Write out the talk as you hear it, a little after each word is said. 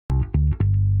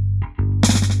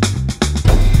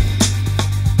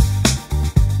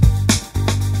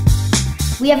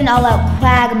We have an all-out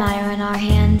quagmire on our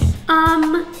hands.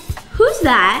 Who's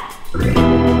that?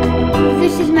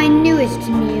 This is my newest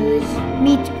muse.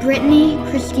 Meet Brittany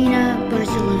Christina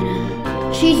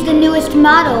Barcelona. She's the newest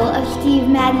model of Steve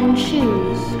Madden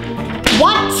shoes.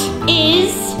 What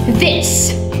is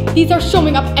this? These are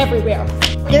showing up everywhere.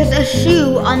 There's a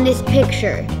shoe on this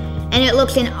picture, and it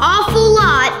looks an awful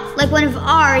lot like one of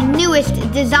our newest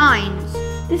designs.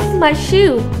 This is my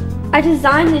shoe. I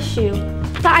designed this shoe,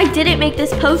 but I didn't make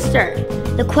this poster.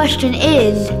 The question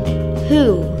is,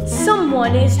 who?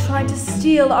 Someone is trying to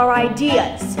steal our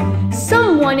ideas.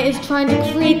 Someone is trying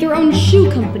to create their own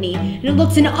shoe company, and it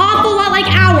looks an awful lot like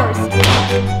ours.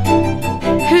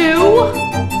 Who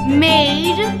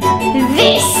made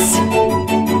this?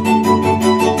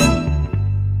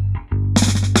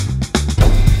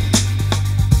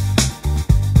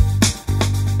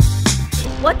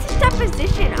 What's a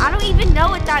deposition? I don't even know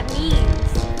what that means.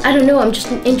 I don't know, I'm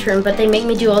just an intern, but they make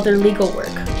me do all their legal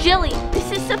work. Jilly,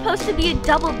 this is supposed to be a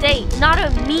double date, not a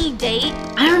me date.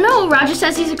 I don't know, Roger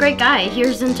says he's a great guy.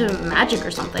 He's into magic or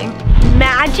something.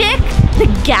 Magic? The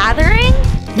Gathering?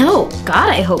 No, God,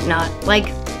 I hope not.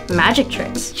 Like, magic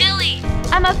tricks. Jilly,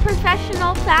 I'm a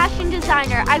professional fashion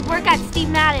designer. I work at Steve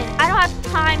Madden. I don't have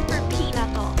time for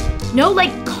pinochle. No,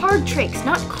 like card tricks,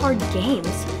 not card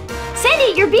games.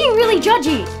 Sandy, you're being really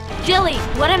judgy. Jilly,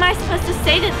 what am I supposed to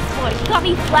say to this boy? He got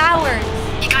me flowers.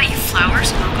 He got you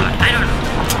flowers? Oh God, I don't know.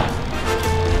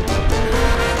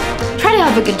 Try to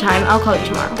have a good time. I'll call you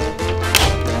tomorrow.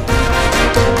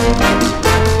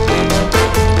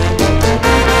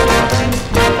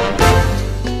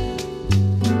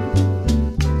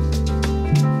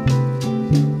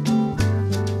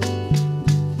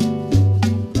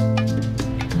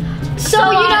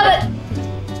 So you know that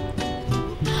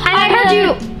I heard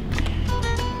you.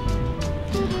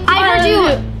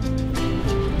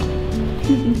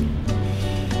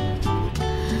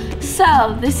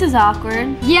 So, this is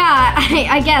awkward. Yeah,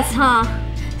 I guess, huh?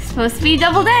 Supposed to be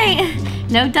double date.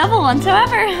 No double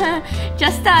whatsoever.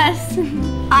 Just us.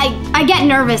 I get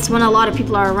nervous when a lot of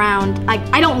people are around.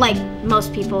 I don't like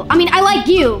most people. I mean, I like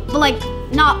you, but like,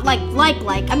 not like.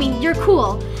 I mean, you're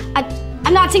cool.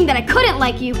 I'm not saying that I couldn't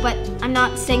like you, but I'm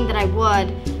not saying that I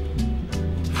would.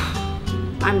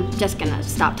 I'm just gonna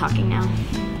stop talking now.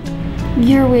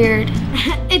 You're weird.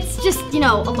 It's just, you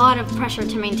know, a lot of pressure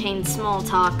to maintain small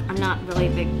talk. I'm not really a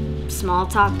big small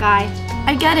talk guy.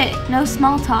 I get it. No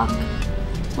small talk.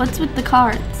 What's with the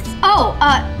cards? Oh,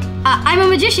 I'm a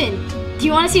magician. Do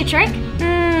you want to see a trick?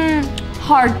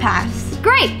 Hard pass.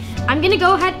 Great. I'm gonna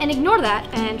go ahead and ignore that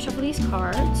and shuffle these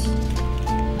cards.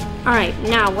 All right,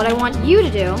 now what I want you to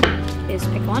do is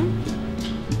pick one.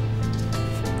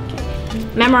 Okay.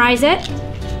 Memorize it.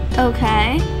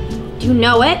 Okay. Do you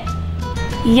know it?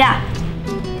 Yeah.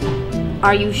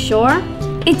 Are you sure?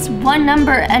 It's one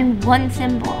number and one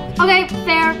symbol. Okay,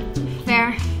 fair.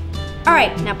 All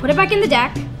right, now put it back in the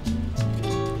deck.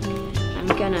 I'm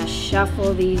gonna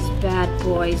shuffle these bad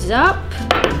boys up.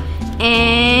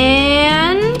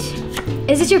 And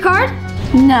is this your card?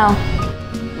 No.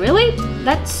 Really?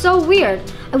 That's so weird.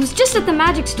 I was just at the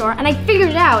magic store and I figured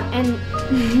it out and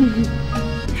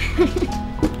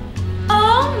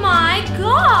Oh my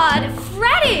God,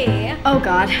 Freddie! oh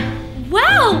God.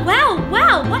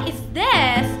 Wow, what is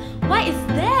this? What is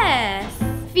this?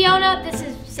 Fiona, this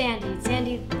is Sandy.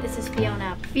 Sandy, this is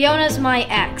Fiona. Fiona's my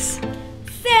ex.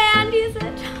 Sandy, is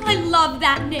it? I love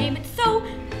that name. It's so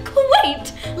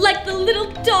quaint, like the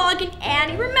little dog in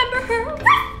Annie. Remember her?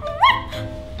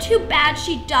 Too bad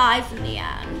she dies in the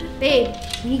end. Babe,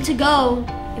 we need to go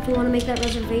if we want to make that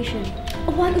reservation.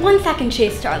 One second,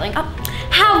 Chase, darling.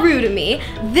 How rude of me.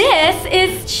 This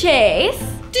is Chase.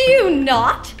 Do you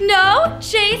not know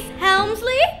Chase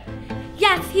Helmsley?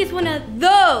 Yes, he's one of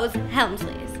those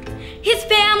Helmsleys. His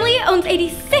family owns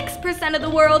 86% of the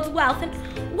world's wealth. And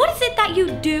what is it that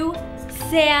you do,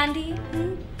 Sandy?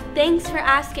 Thanks for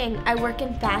asking. I work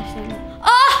in fashion.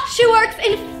 Oh, she works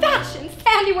in fashion.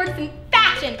 Sandy works in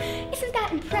fashion. Isn't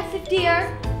that impressive,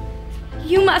 dear?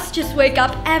 You must just wake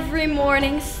up every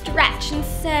morning, stretch and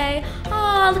say,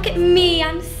 oh, look at me,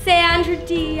 I'm Sandra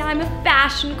D, I'm a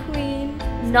fashion queen.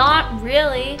 Not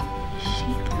really.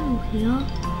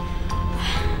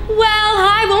 Well,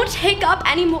 I won't take up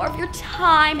any more of your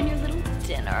time and your little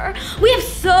dinner. We have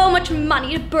so much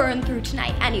money to burn through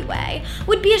tonight anyway.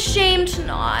 Would be a shame to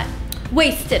not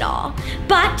waste it all.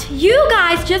 But you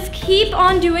guys just keep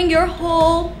on doing your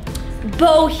whole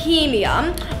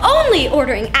bohemian, only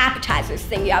ordering appetizers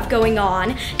thing you have going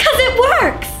on, cause it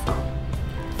works.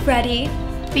 Freddie,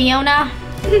 Fiona,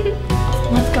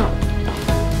 let's go.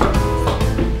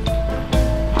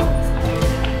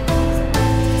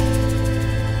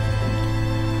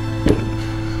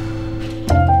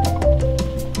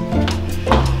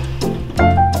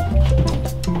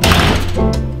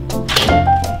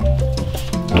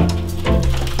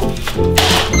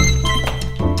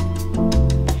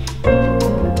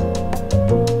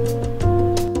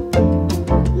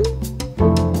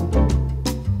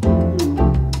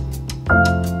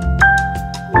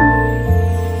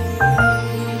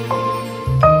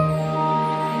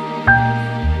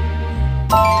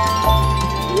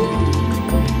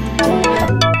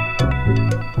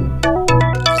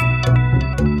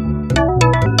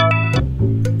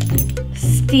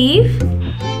 Steve?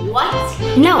 What?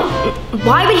 No,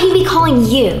 why would he be calling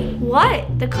you?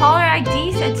 What? The caller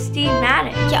ID said Steve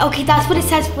Madden. Yeah, okay, that's what it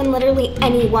says when literally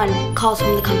anyone calls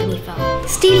from the company phone.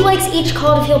 Steve likes each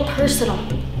call to feel personal.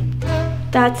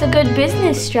 That's a good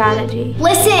business strategy.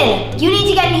 Listen, you need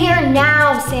to get in here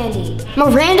now, Sandy.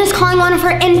 Miranda's calling one of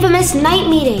her infamous night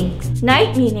meetings.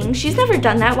 Night meeting? She's never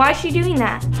done that. Why is she doing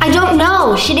that? I don't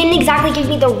know. She didn't exactly give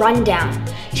me the rundown.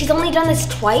 She's only done this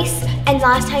twice, and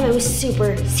last time it was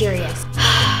super serious.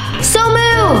 So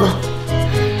move!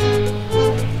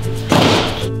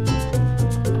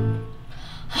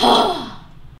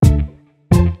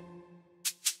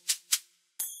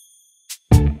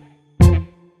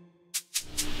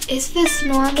 Is this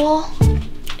normal?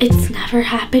 It's never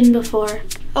happened before.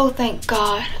 Oh, thank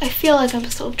God. I feel like I'm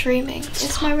still dreaming.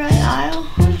 Is my right aisle?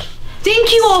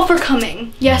 Thank you all for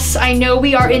coming. Yes, I know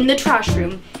we are in the trash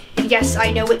room. And yes,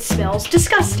 I know it smells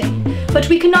disgusting. But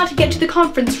we cannot get to the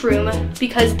conference room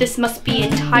because this must be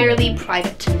entirely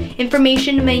private.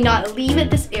 Information may not leave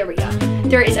this area.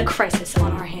 There is a crisis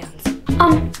on our hands.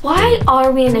 Why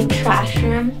are we in a trash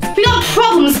room? We got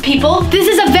problems, people! This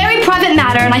is a very private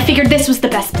matter and I figured this was the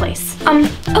best place.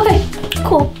 Okay,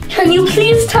 cool. Can you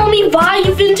please tell me why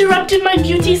you've interrupted my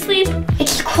beauty sleep?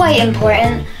 It's quite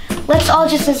important. Let's all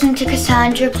just listen to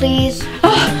Cassandra, please.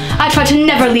 I try to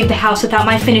never leave the house without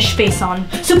my finished face on.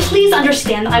 So please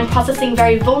understand that I'm processing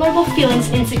very vulnerable feelings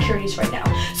and insecurities right now.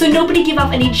 So nobody give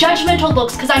off any judgmental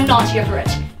looks because I'm not here for it.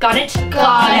 Got it?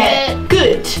 Got it.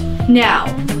 Good. Now,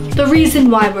 the reason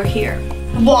why we're here.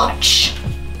 Watch.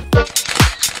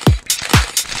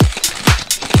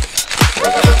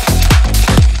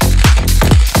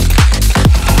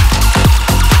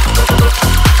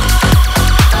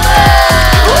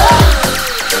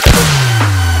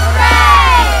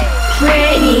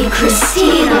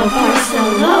 Christina,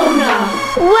 Barcelona.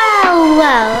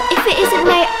 Well, if it isn't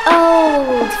my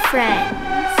old friends.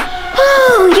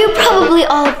 Oh, you're probably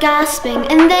all gasping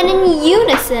and then in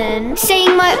unison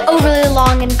saying my overly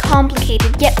long and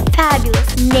complicated yet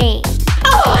fabulous name.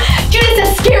 Oh, Judith,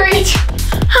 that's scary.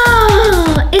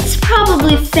 Oh, it's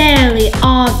probably fairly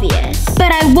obvious.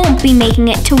 But I won't be making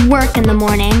it to work in the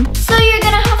morning. So you're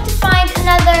gonna have to find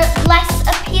another less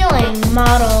appealing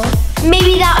model.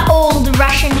 Maybe that old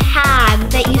Russian hag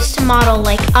that used to model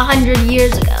like 100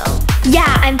 years ago. Yeah,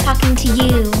 I'm talking to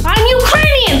you. I'm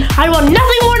Ukrainian! I want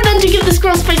nothing more than to give this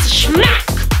girl's face a smack!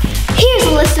 Here's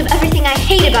a list of everything I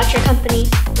hate about your company.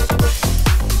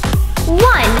 1.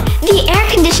 The air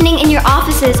conditioning in your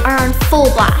offices are on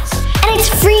full blast. And it's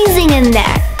freezing in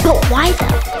there. But why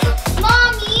though?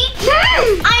 Mommy!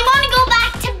 I want to go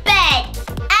back to bed.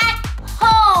 At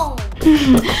home.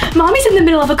 Mommy's in the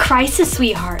middle of a crisis,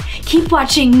 sweetheart. Keep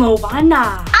watching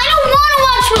Moana. I don't want to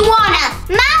watch Moana.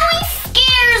 Maui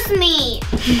scares me.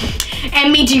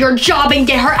 And me do your job and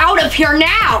get her out of here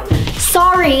now.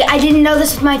 Sorry, I didn't know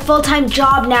this was my full-time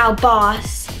job now,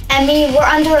 boss. Emmy, we're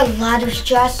under a lot of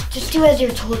stress. Just do as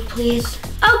you're told, please.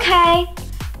 Okay.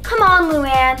 Come on,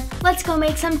 Luann. Let's go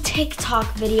make some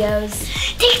TikTok videos.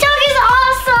 TikTok is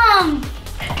awesome!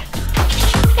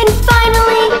 And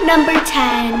finally, number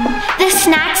 10. The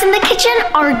snacks in the kitchen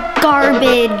are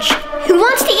garbage. Who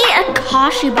wants to eat a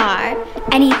kashi bar?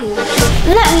 Anywho,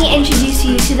 let me introduce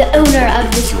you to the owner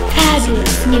of this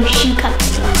fabulous new shoe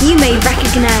company. You may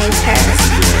recognize her.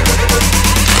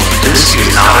 This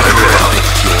is not a drill.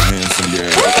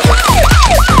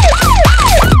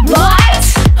 What?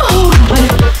 Oh,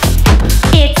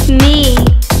 it's me.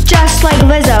 Just like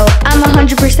Lizzo, I'm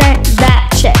 100% that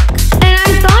chick. And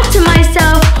I thought to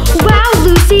myself, wow,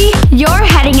 Lucy, you're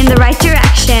heading in the right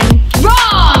direction.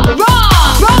 Wrong!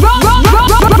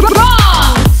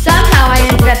 Somehow I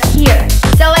ended up here,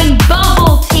 selling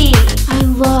bubble tea. I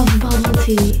love bubble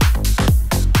tea.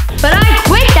 But I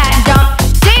quit that dump,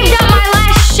 saved up my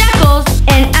last shekels,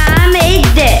 and I made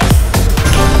this.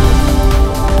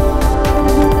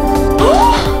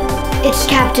 It's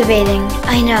captivating,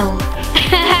 I know.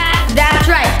 That's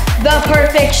right, the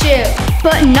perfect shoe.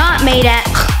 But not made at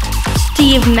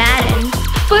Steve Madden.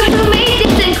 But who made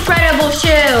this incredible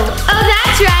shoe? Oh,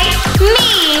 that's right,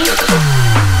 me!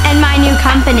 And my new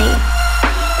company.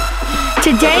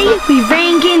 Today, we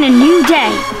rang in a new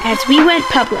day as we went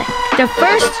public. The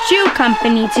first shoe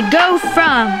company to go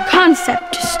from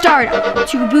concept to startup,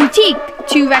 to boutique,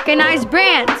 to recognized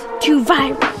brands, to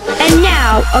viral. And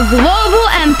now, a global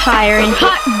empire in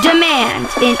hot demand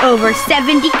in over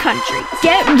 70 countries.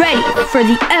 Get ready for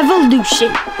the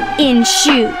evolution in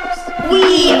shoes.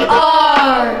 We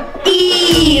are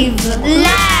Eve,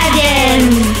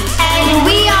 Ladden, and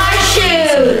we are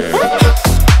shoes.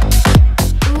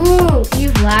 Ooh,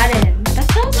 Eve Ladden. That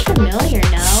sounds familiar,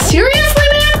 no? Seriously,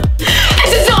 man?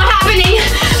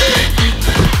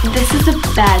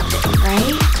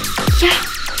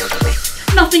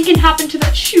 happened to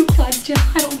that shoe, Gladstone,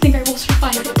 I don't think I will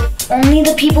survive it. Only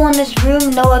the people in this room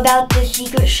know about the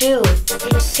secret shoe.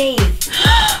 It's safe.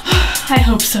 I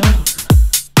hope so.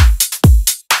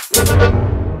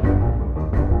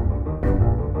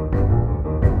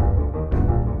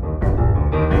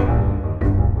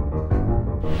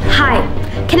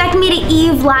 Hi, connect me to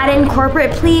Eve, Ladden,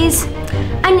 corporate, please.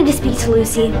 I need to speak to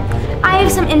Lucy. I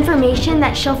have some information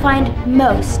that she'll find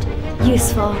most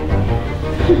useful.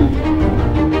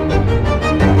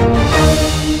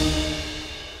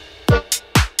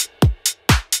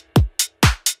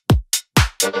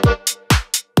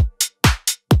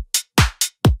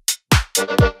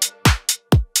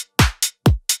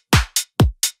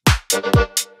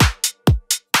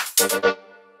 Thank you.